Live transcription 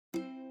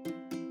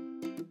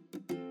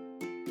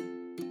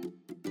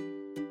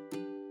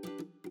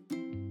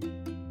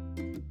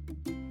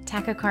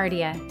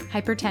tachycardia,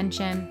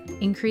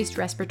 hypertension, increased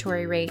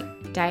respiratory rate,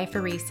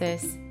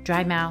 diaphoresis,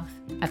 dry mouth,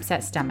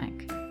 upset stomach.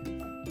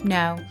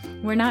 No,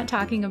 we're not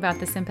talking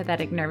about the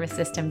sympathetic nervous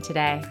system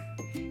today.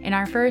 In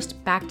our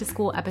first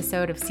back-to-school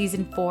episode of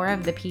Season 4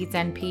 of the Peds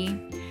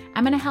NP,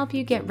 I'm going to help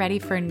you get ready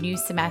for a new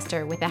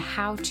semester with a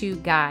how-to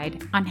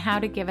guide on how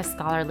to give a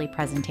scholarly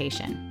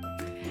presentation.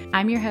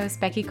 I'm your host,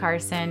 Becky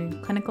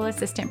Carson, Clinical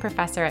Assistant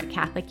Professor at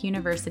Catholic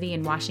University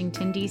in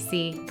Washington,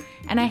 D.C.,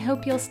 and I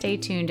hope you'll stay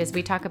tuned as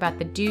we talk about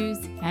the do's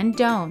and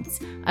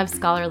don'ts of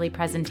scholarly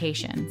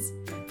presentations,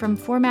 from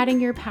formatting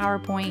your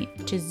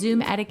PowerPoint to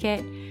Zoom etiquette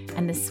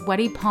and the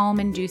sweaty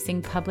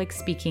palm-inducing public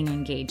speaking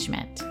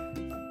engagement.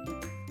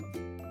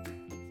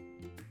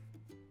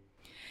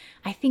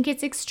 I think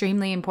it's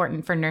extremely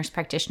important for nurse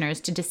practitioners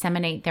to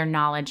disseminate their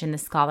knowledge in the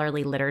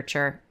scholarly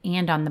literature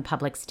and on the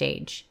public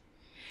stage.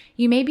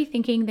 You may be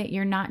thinking that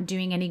you're not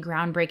doing any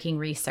groundbreaking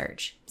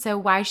research, so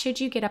why should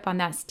you get up on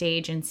that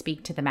stage and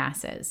speak to the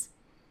masses?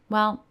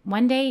 Well,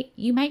 one day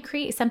you might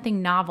create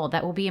something novel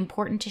that will be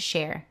important to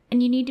share,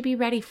 and you need to be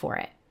ready for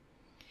it.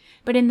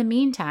 But in the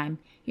meantime,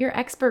 your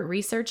expert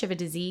research of a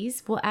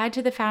disease will add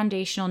to the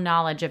foundational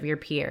knowledge of your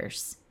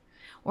peers.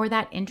 Or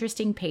that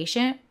interesting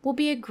patient will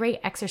be a great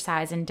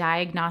exercise in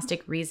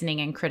diagnostic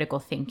reasoning and critical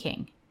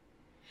thinking.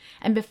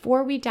 And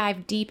before we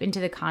dive deep into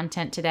the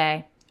content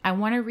today, I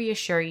want to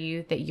reassure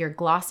you that your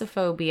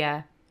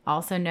glossophobia,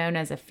 also known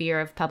as a fear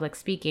of public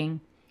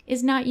speaking,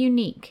 is not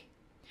unique.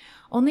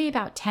 Only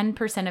about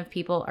 10% of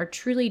people are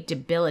truly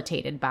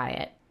debilitated by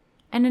it,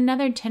 and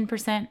another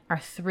 10% are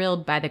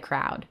thrilled by the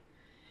crowd,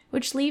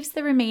 which leaves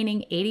the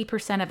remaining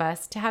 80% of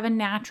us to have a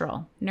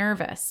natural,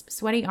 nervous,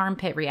 sweaty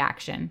armpit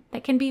reaction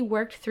that can be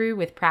worked through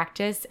with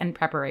practice and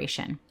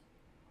preparation.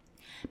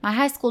 My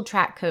high school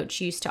track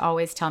coach used to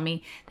always tell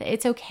me that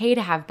it's okay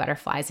to have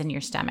butterflies in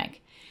your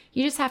stomach.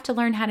 You just have to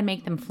learn how to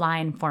make them fly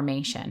in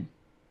formation.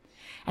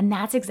 And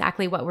that's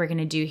exactly what we're going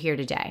to do here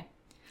today.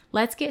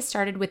 Let's get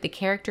started with the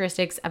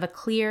characteristics of a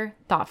clear,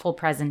 thoughtful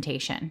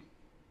presentation.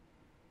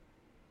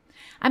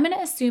 I'm going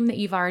to assume that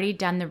you've already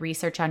done the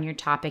research on your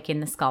topic in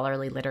the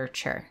scholarly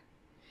literature.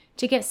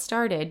 To get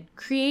started,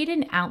 create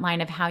an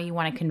outline of how you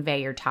want to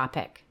convey your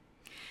topic.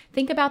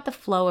 Think about the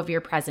flow of your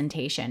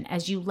presentation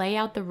as you lay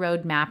out the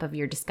roadmap of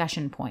your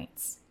discussion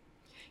points.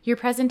 Your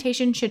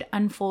presentation should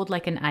unfold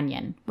like an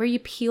onion, where you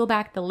peel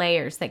back the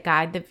layers that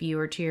guide the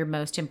viewer to your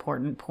most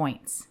important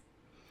points.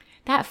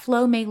 That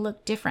flow may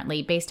look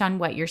differently based on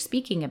what you're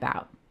speaking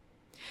about.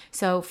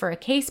 So for a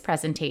case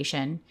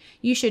presentation,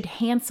 you should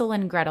Hansel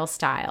and Gretel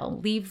style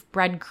leave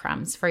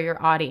breadcrumbs for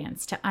your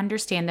audience to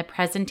understand the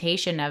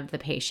presentation of the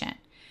patient,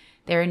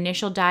 their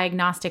initial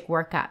diagnostic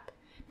workup,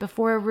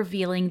 before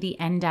revealing the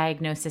end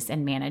diagnosis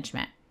and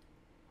management.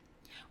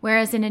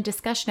 Whereas in a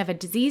discussion of a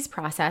disease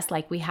process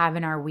like we have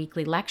in our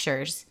weekly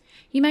lectures,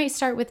 you might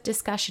start with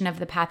discussion of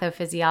the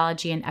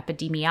pathophysiology and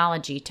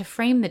epidemiology to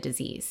frame the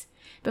disease,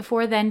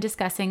 before then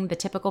discussing the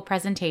typical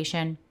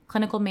presentation,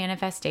 clinical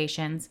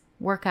manifestations,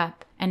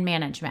 workup, and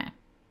management.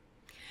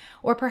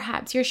 Or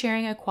perhaps you're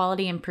sharing a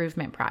quality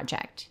improvement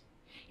project.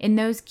 In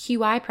those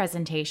QI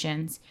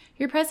presentations,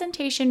 your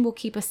presentation will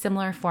keep a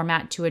similar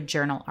format to a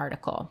journal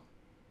article.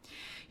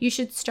 You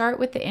should start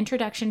with the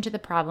introduction to the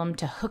problem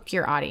to hook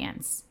your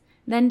audience.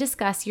 Then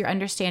discuss your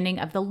understanding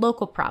of the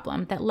local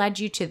problem that led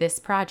you to this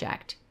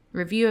project,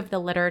 review of the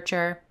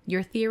literature,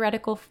 your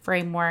theoretical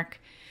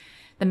framework,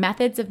 the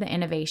methods of the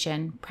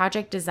innovation,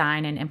 project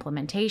design and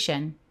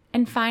implementation,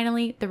 and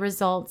finally, the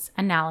results,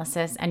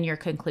 analysis, and your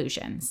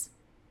conclusions.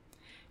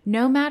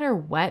 No matter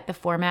what the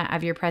format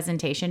of your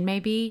presentation may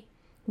be,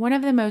 one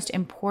of the most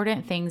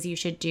important things you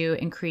should do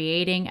in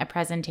creating a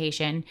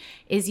presentation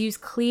is use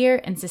clear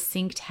and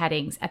succinct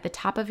headings at the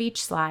top of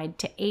each slide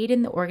to aid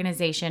in the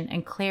organization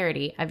and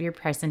clarity of your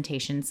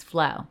presentation's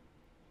flow.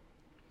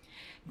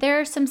 There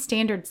are some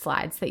standard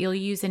slides that you'll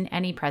use in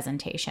any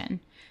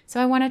presentation,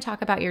 so I want to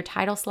talk about your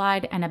title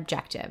slide and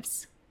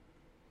objectives.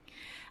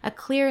 A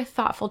clear,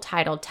 thoughtful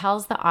title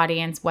tells the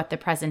audience what the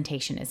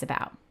presentation is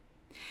about.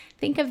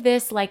 Think of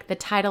this like the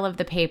title of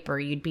the paper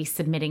you'd be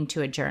submitting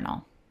to a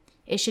journal.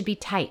 It should be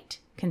tight,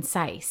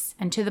 concise,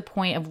 and to the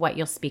point of what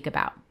you'll speak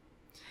about.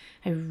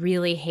 I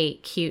really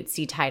hate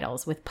cutesy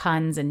titles with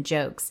puns and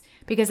jokes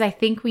because I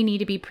think we need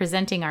to be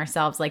presenting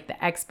ourselves like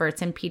the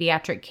experts in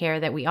pediatric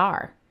care that we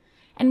are.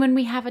 And when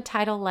we have a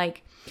title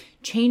like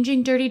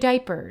Changing Dirty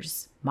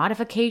Diapers,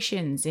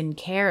 Modifications in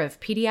Care of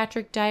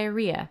Pediatric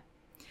Diarrhea,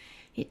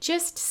 it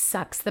just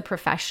sucks the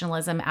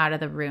professionalism out of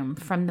the room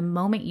from the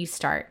moment you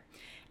start,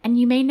 and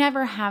you may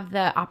never have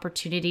the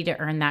opportunity to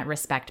earn that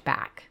respect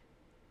back.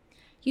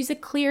 Use a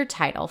clear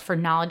title for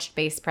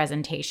knowledge-based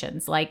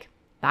presentations like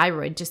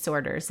Thyroid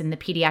Disorders in the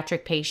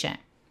Pediatric Patient.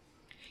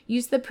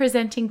 Use the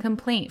presenting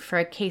complaint for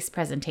a case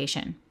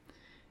presentation,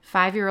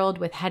 5-year-old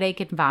with headache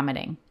and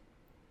vomiting.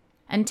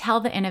 And tell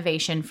the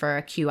innovation for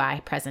a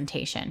QI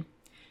presentation,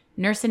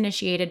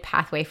 nurse-initiated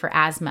pathway for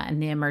asthma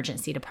in the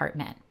emergency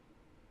department.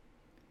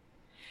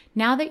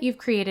 Now that you've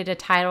created a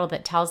title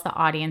that tells the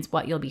audience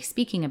what you'll be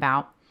speaking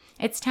about,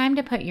 it's time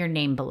to put your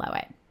name below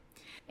it.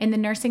 In the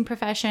nursing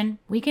profession,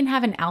 we can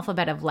have an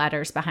alphabet of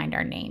letters behind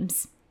our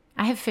names.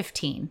 I have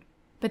 15.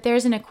 But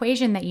there's an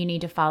equation that you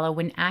need to follow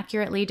when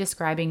accurately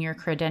describing your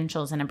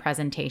credentials in a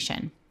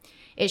presentation.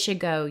 It should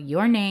go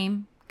your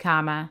name,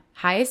 comma,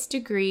 highest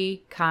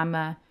degree,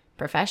 comma,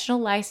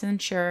 professional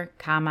licensure,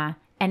 comma,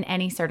 and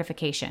any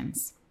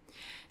certifications.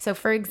 So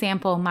for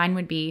example, mine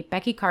would be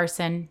Becky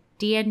Carson,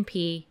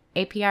 DNP,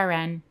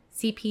 APRN,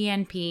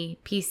 CPNP,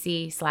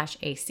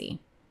 PC/AC.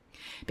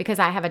 Because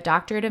I have a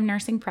doctorate of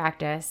nursing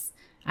practice,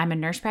 I'm a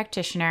nurse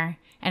practitioner,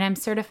 and I'm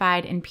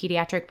certified in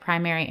pediatric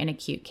primary and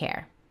acute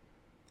care.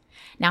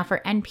 Now,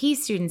 for NP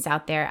students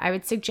out there, I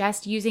would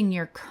suggest using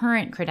your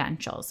current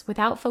credentials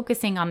without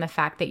focusing on the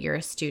fact that you're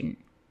a student.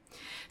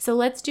 So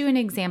let's do an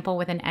example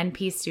with an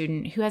NP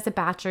student who has a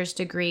bachelor's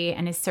degree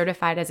and is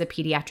certified as a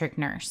pediatric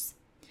nurse.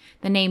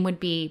 The name would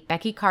be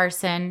Becky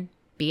Carson,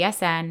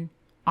 BSN,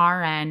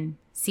 RN,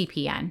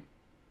 CPN.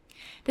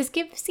 This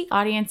gives the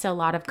audience a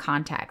lot of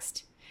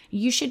context.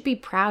 You should be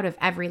proud of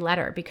every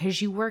letter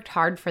because you worked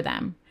hard for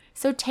them,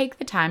 so take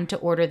the time to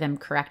order them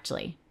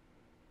correctly.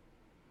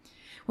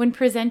 When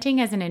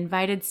presenting as an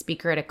invited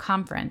speaker at a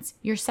conference,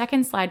 your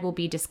second slide will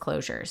be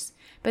disclosures,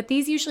 but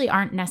these usually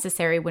aren't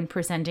necessary when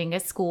presenting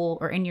at school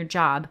or in your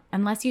job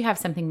unless you have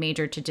something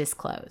major to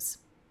disclose.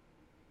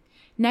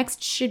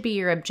 Next should be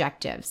your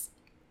objectives.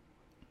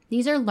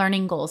 These are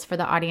learning goals for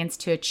the audience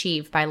to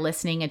achieve by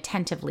listening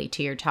attentively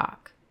to your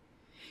talk.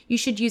 You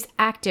should use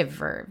active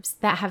verbs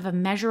that have a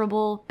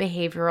measurable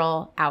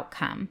behavioral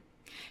outcome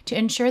to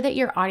ensure that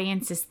your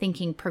audience's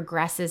thinking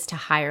progresses to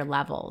higher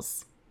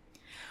levels.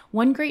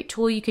 One great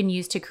tool you can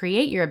use to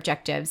create your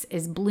objectives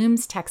is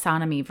Bloom's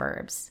taxonomy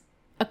verbs.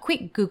 A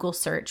quick Google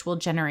search will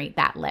generate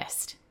that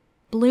list.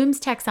 Bloom's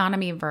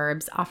taxonomy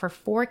verbs offer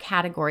 4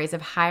 categories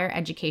of higher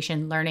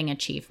education learning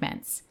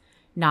achievements: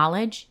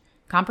 knowledge,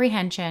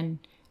 comprehension,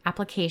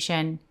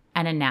 application,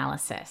 and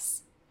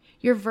analysis.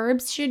 Your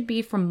verbs should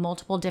be from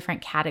multiple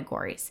different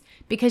categories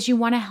because you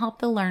want to help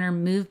the learner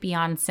move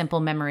beyond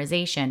simple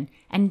memorization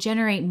and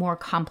generate more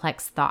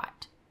complex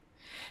thought.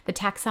 The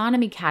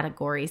taxonomy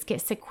categories get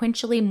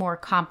sequentially more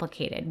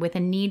complicated with a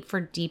need for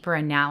deeper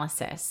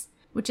analysis,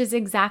 which is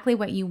exactly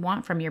what you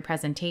want from your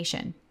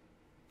presentation.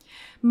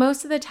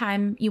 Most of the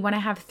time, you want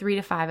to have 3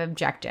 to 5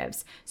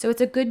 objectives, so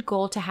it's a good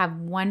goal to have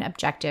 1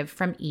 objective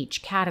from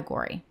each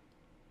category.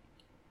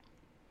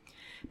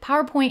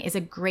 PowerPoint is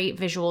a great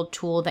visual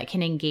tool that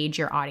can engage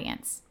your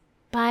audience,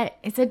 but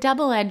it's a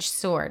double-edged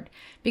sword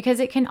because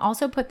it can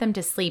also put them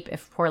to sleep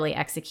if poorly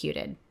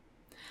executed.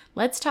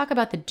 Let's talk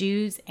about the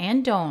do's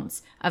and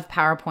don'ts of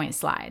PowerPoint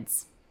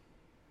slides.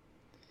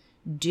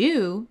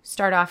 Do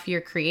start off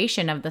your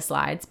creation of the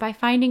slides by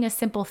finding a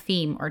simple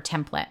theme or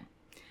template.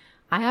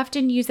 I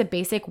often use a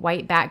basic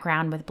white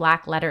background with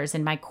black letters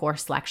in my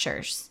course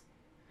lectures.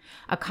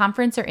 A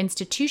conference or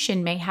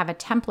institution may have a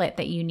template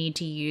that you need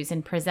to use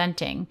in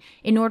presenting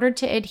in order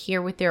to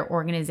adhere with their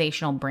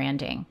organizational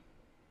branding.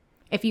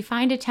 If you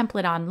find a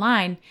template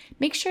online,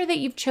 make sure that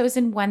you've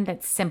chosen one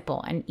that's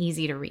simple and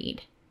easy to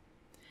read.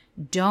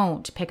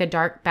 Don't pick a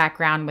dark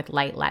background with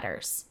light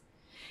letters.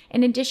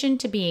 In addition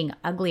to being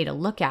ugly to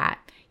look at,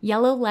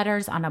 yellow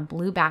letters on a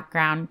blue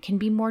background can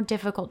be more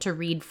difficult to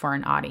read for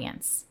an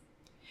audience.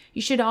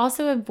 You should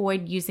also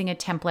avoid using a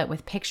template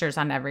with pictures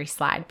on every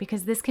slide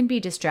because this can be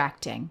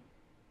distracting.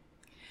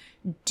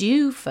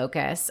 Do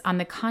focus on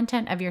the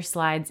content of your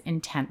slides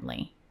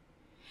intently.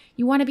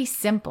 You want to be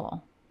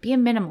simple, be a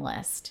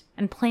minimalist,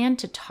 and plan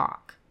to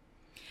talk.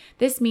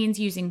 This means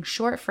using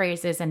short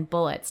phrases and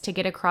bullets to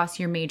get across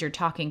your major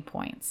talking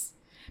points,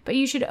 but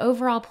you should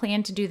overall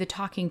plan to do the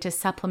talking to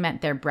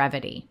supplement their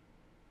brevity.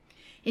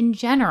 In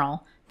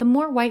general, the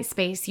more white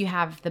space you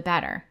have, the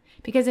better,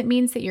 because it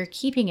means that you're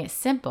keeping it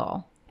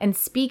simple and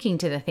speaking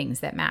to the things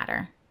that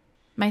matter.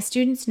 My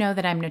students know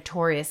that I'm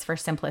notorious for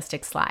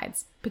simplistic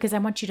slides because I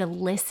want you to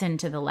listen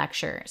to the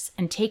lectures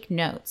and take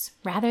notes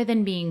rather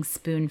than being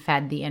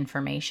spoon-fed the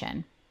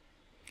information.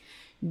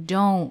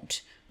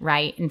 Don't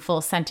write in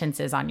full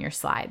sentences on your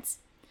slides.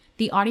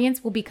 The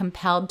audience will be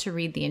compelled to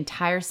read the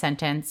entire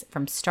sentence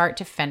from start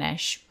to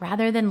finish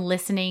rather than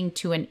listening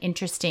to an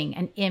interesting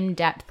and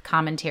in-depth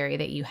commentary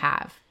that you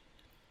have.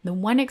 The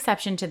one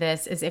exception to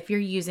this is if you're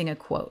using a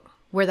quote,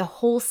 where the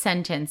whole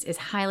sentence is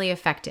highly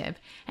effective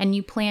and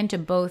you plan to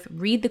both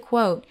read the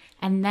quote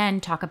and then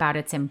talk about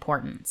its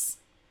importance.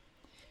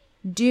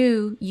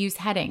 Do use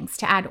headings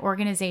to add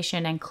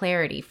organization and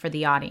clarity for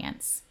the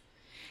audience.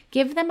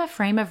 Give them a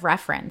frame of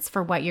reference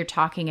for what you're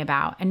talking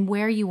about and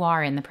where you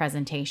are in the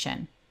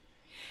presentation.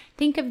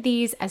 Think of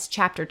these as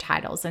chapter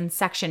titles and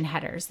section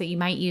headers that you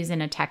might use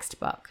in a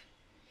textbook.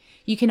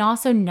 You can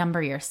also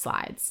number your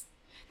slides.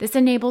 This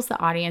enables the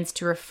audience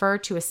to refer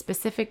to a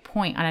specific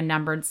point on a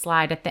numbered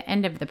slide at the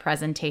end of the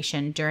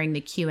presentation during the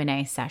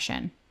Q&A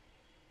session.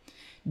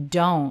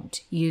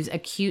 Don't use a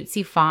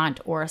cutesy font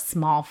or a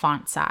small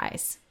font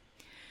size.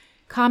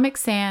 Comic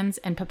Sans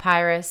and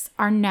Papyrus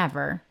are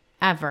never,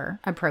 ever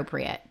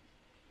appropriate.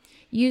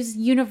 Use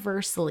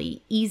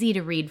universally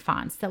easy-to-read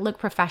fonts that look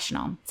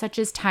professional, such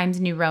as Times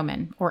New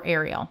Roman or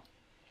Arial.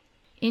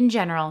 In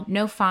general,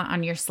 no font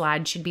on your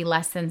slide should be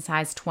less than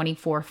size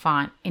 24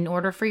 font in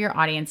order for your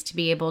audience to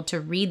be able to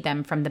read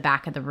them from the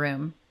back of the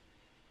room.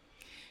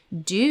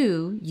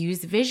 Do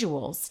use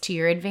visuals to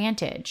your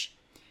advantage.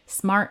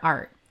 Smart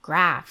art,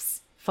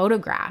 graphs,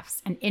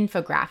 photographs, and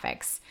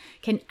infographics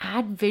can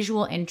add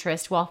visual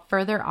interest while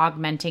further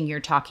augmenting your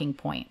talking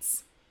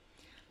points.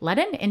 Let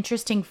an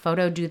interesting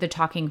photo do the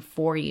talking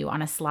for you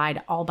on a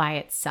slide all by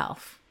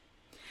itself.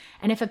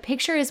 And if a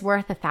picture is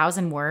worth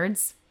 1,000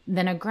 words,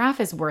 then a graph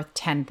is worth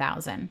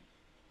 10,000.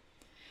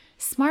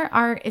 Smart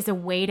art is a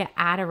way to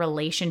add a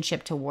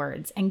relationship to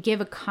words and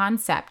give a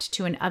concept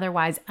to an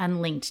otherwise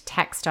unlinked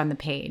text on the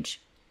page.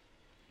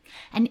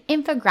 And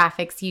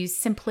infographics use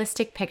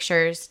simplistic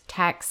pictures,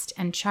 text,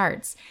 and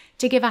charts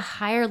to give a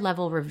higher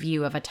level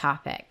review of a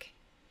topic.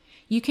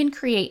 You can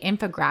create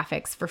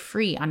infographics for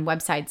free on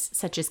websites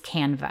such as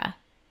Canva.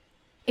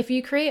 If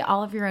you create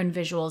all of your own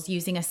visuals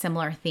using a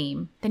similar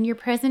theme, then your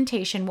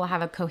presentation will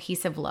have a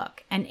cohesive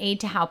look and aid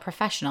to how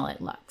professional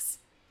it looks.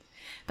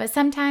 But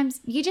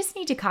sometimes you just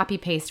need to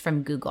copy-paste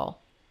from Google.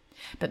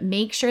 But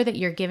make sure that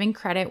you're giving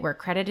credit where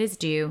credit is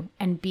due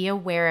and be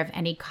aware of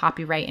any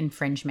copyright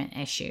infringement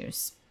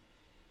issues.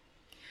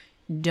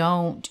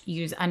 Don't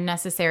use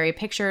unnecessary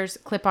pictures,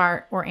 clip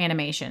art, or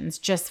animations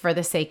just for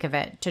the sake of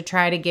it to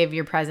try to give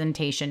your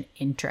presentation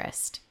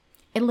interest.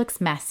 It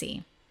looks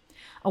messy.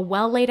 A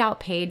well laid out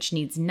page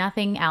needs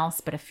nothing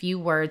else but a few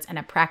words and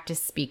a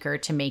practice speaker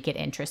to make it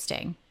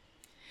interesting.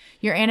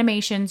 Your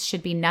animations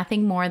should be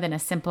nothing more than a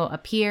simple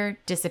appear,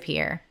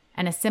 disappear,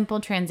 and a simple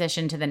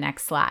transition to the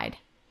next slide.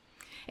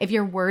 If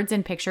your words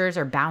and pictures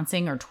are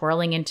bouncing or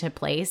twirling into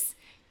place,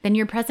 then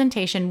your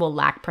presentation will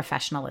lack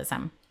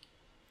professionalism.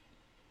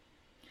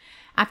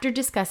 After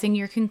discussing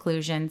your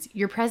conclusions,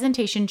 your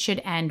presentation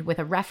should end with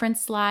a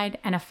reference slide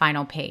and a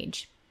final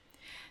page.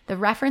 The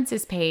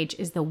references page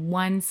is the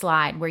one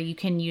slide where you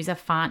can use a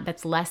font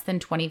that's less than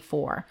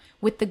 24,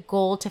 with the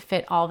goal to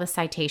fit all the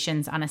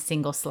citations on a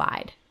single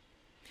slide.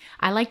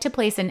 I like to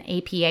place an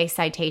APA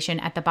citation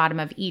at the bottom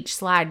of each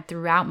slide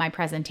throughout my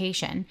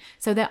presentation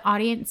so that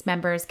audience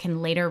members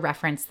can later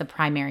reference the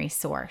primary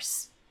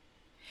source.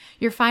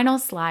 Your final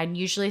slide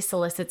usually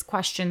solicits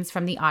questions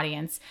from the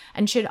audience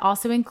and should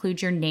also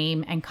include your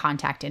name and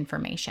contact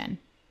information.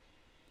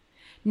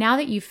 Now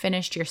that you've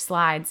finished your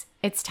slides,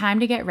 it's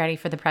time to get ready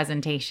for the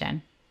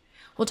presentation.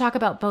 We'll talk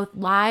about both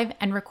live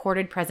and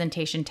recorded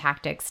presentation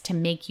tactics to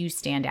make you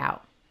stand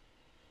out.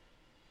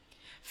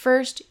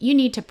 First, you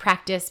need to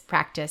practice,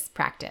 practice,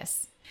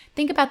 practice.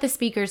 Think about the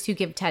speakers who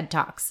give TED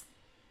Talks.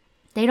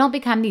 They don't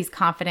become these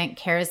confident,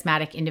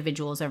 charismatic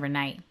individuals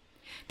overnight.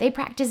 They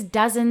practice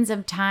dozens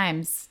of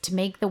times to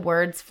make the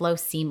words flow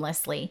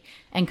seamlessly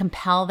and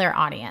compel their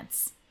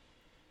audience.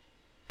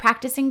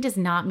 Practicing does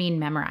not mean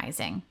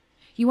memorizing.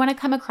 You want to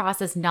come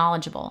across as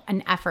knowledgeable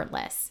and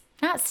effortless,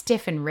 not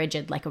stiff and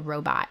rigid like a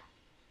robot.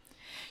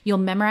 You'll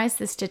memorize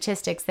the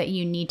statistics that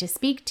you need to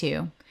speak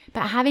to,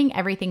 but having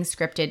everything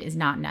scripted is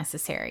not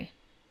necessary.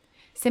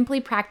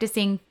 Simply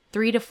practicing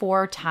 3 to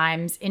 4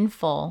 times in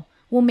full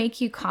will make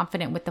you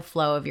confident with the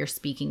flow of your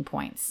speaking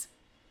points.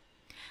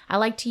 I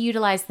like to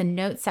utilize the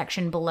notes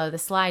section below the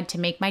slide to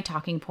make my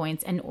talking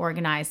points and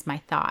organize my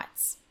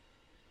thoughts.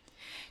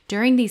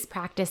 During these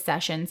practice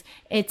sessions,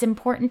 it's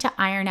important to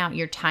iron out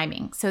your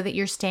timing so that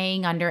you're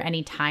staying under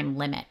any time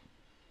limit.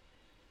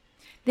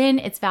 Then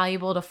it's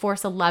valuable to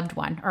force a loved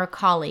one or a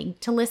colleague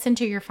to listen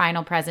to your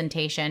final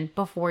presentation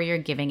before you're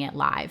giving it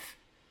live.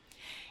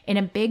 In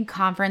a big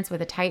conference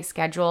with a tight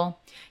schedule,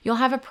 you'll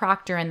have a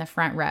proctor in the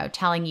front row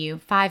telling you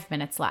 5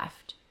 minutes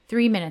left,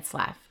 3 minutes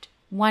left,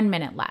 1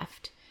 minute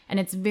left, and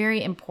it's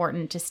very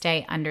important to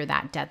stay under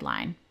that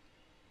deadline.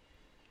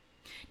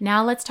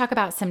 Now let's talk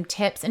about some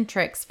tips and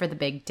tricks for the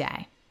big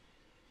day.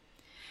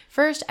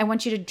 First, I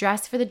want you to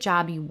dress for the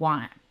job you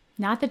want,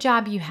 not the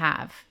job you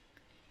have.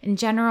 In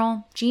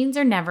general, jeans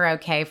are never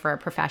okay for a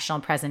professional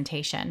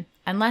presentation,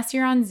 unless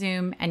you're on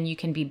Zoom and you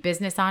can be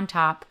business on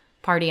top,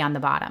 party on the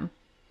bottom.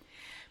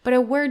 But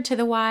a word to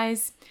the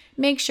wise,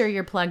 make sure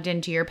you're plugged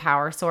into your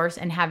power source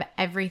and have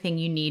everything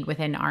you need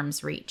within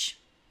arm's reach.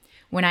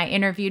 When I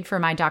interviewed for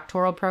my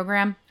doctoral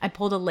program, I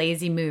pulled a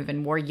lazy move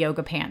and wore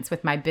yoga pants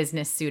with my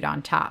business suit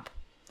on top.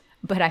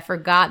 But I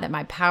forgot that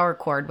my power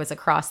cord was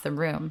across the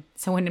room,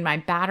 so when my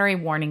battery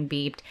warning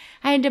beeped,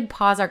 I had to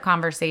pause our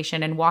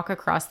conversation and walk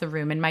across the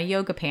room in my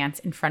yoga pants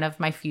in front of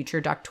my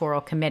future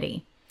doctoral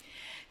committee.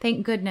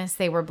 Thank goodness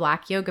they were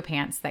black yoga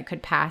pants that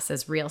could pass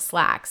as real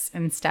slacks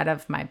instead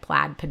of my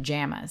plaid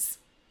pajamas.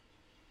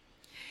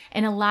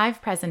 In a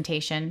live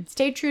presentation,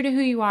 stay true to who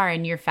you are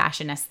in your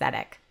fashion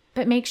aesthetic,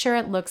 but make sure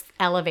it looks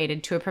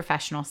elevated to a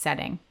professional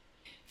setting.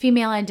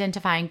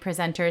 Female-identifying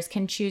presenters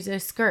can choose a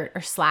skirt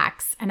or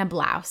slacks and a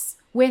blouse,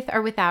 with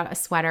or without a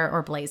sweater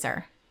or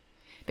blazer.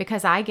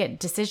 Because I get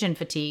decision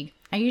fatigue,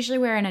 I usually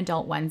wear an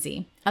adult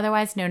onesie,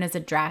 otherwise known as a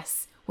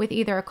dress, with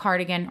either a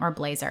cardigan or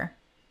blazer.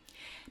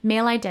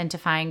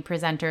 Male-identifying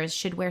presenters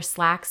should wear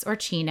slacks or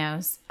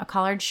chinos, a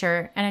collared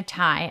shirt, and a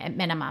tie at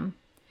minimum.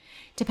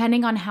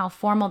 Depending on how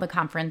formal the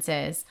conference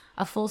is,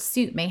 a full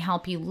suit may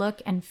help you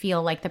look and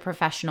feel like the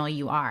professional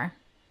you are.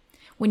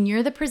 When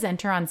you're the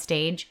presenter on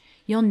stage,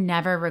 you'll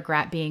never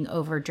regret being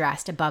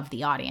overdressed above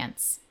the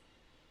audience.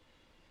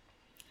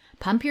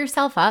 Pump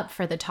yourself up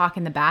for the talk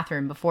in the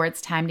bathroom before it's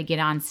time to get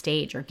on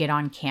stage or get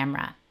on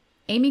camera.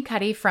 Amy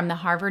Cuddy from the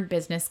Harvard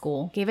Business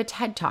School gave a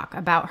TED Talk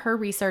about her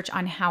research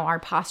on how our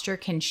posture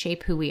can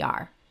shape who we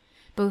are,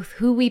 both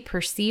who we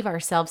perceive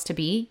ourselves to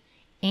be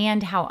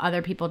and how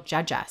other people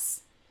judge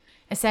us.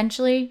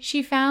 Essentially,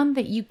 she found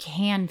that you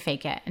can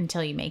fake it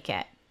until you make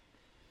it.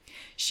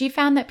 She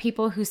found that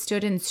people who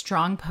stood in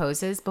strong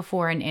poses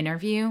before an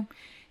interview,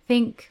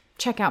 think,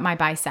 check out my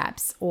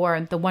biceps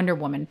or the Wonder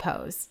Woman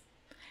pose,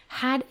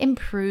 had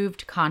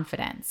improved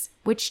confidence,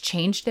 which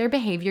changed their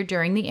behavior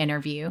during the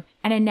interview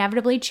and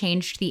inevitably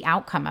changed the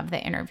outcome of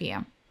the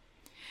interview.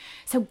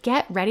 So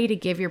get ready to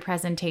give your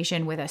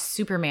presentation with a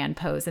Superman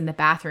pose in the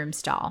bathroom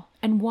stall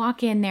and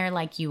walk in there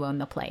like you own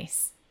the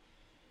place.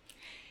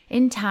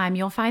 In time,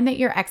 you'll find that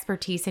your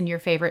expertise in your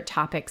favorite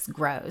topics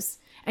grows,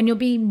 and you'll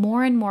be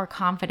more and more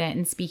confident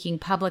in speaking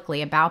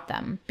publicly about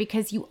them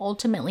because you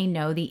ultimately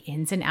know the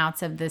ins and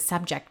outs of the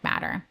subject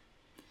matter.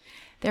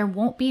 There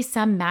won't be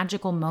some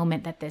magical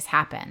moment that this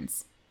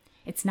happens.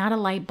 It's not a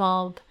light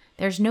bulb.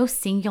 There's no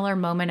singular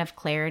moment of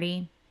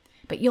clarity.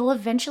 But you'll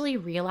eventually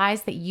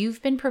realize that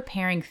you've been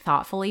preparing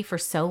thoughtfully for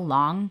so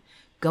long,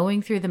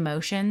 going through the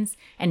motions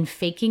and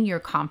faking your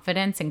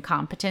confidence and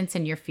competence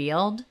in your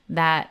field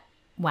that,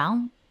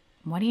 well,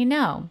 what do you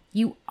know?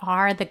 You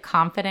are the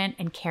confident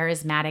and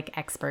charismatic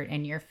expert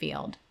in your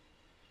field.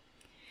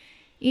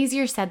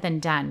 Easier said than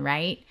done,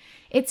 right?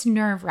 It's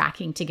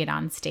nerve-wracking to get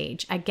on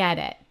stage. I get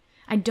it.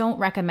 I don't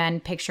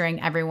recommend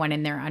picturing everyone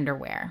in their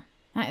underwear.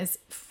 That is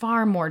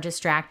far more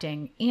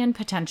distracting and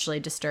potentially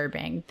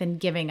disturbing than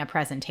giving a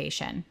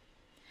presentation.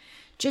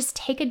 Just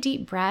take a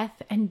deep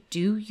breath and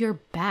do your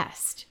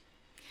best.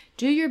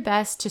 Do your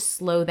best to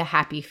slow the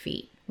happy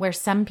feet, where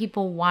some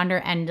people wander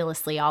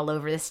endlessly all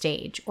over the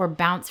stage or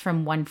bounce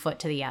from one foot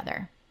to the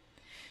other.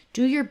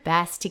 Do your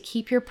best to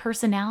keep your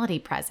personality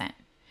present.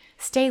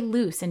 Stay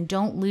loose and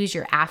don't lose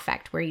your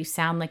affect where you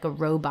sound like a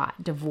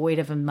robot devoid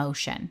of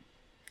emotion.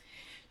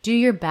 Do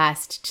your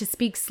best to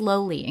speak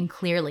slowly and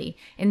clearly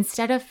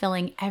instead of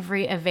filling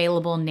every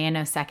available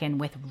nanosecond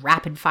with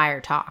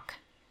rapid-fire talk.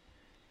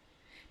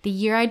 The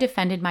year I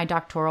defended my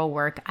doctoral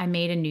work, I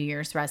made a New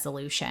Year's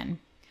resolution.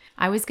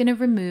 I was going to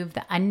remove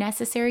the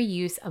unnecessary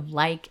use of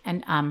like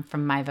and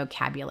from my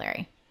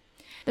vocabulary.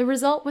 The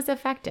result was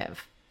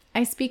effective.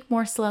 I speak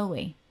more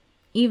slowly,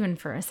 even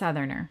for a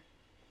Southerner.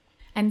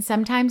 And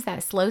sometimes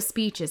that slow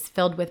speech is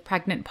filled with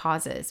pregnant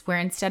pauses where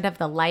instead of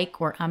the like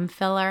or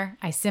filler,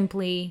 I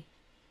simply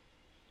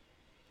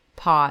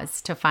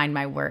pause to find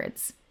my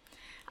words.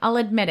 I'll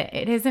admit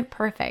it isn't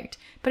perfect,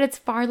 but it's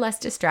far less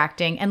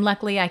distracting, and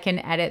luckily I can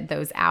edit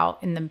those out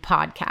in the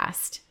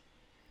podcast.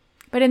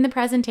 But in the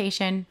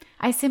presentation,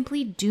 I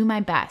simply do my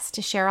best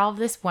to share all of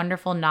this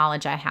wonderful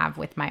knowledge I have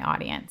with my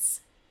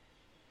audience.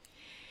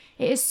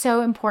 It is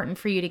so important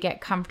for you to get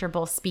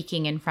comfortable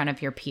speaking in front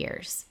of your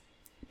peers,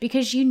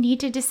 because you need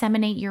to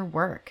disseminate your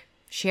work,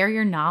 share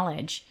your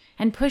knowledge,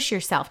 and push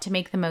yourself to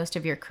make the most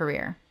of your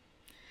career.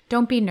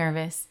 Don't be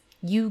nervous.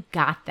 You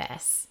got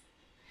this.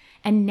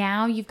 And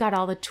now you've got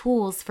all the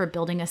tools for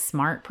building a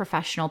smart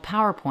professional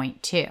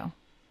PowerPoint too.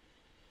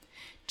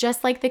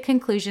 Just like the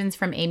conclusions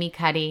from Amy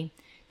Cuddy,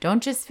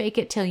 don't just fake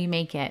it till you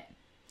make it.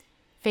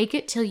 Fake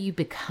it till you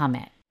become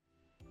it.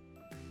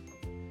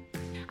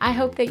 I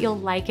hope that you'll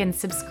like and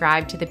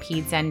subscribe to the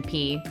PEDS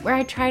NP, where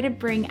I try to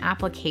bring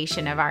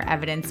application of our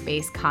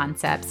evidence-based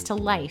concepts to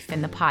life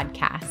in the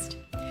podcast.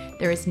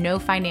 There is no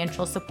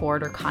financial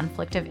support or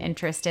conflict of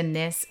interest in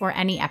this or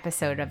any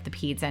episode of the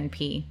PEDS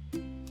NP.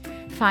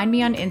 Find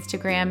me on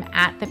Instagram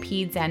at the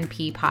PEDS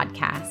NP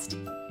podcast.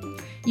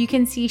 You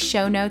can see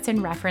show notes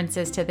and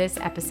references to this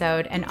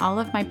episode and all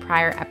of my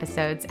prior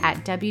episodes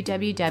at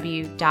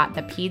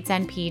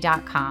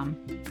www.thepedsnp.com.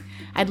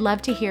 I'd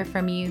love to hear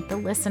from you, the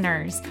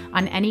listeners,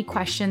 on any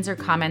questions or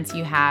comments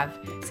you have,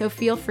 so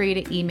feel free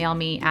to email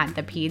me at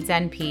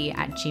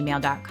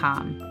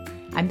thepedsnp@gmail.com.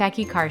 I'm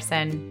Becky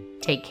Carson.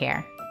 Take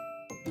care.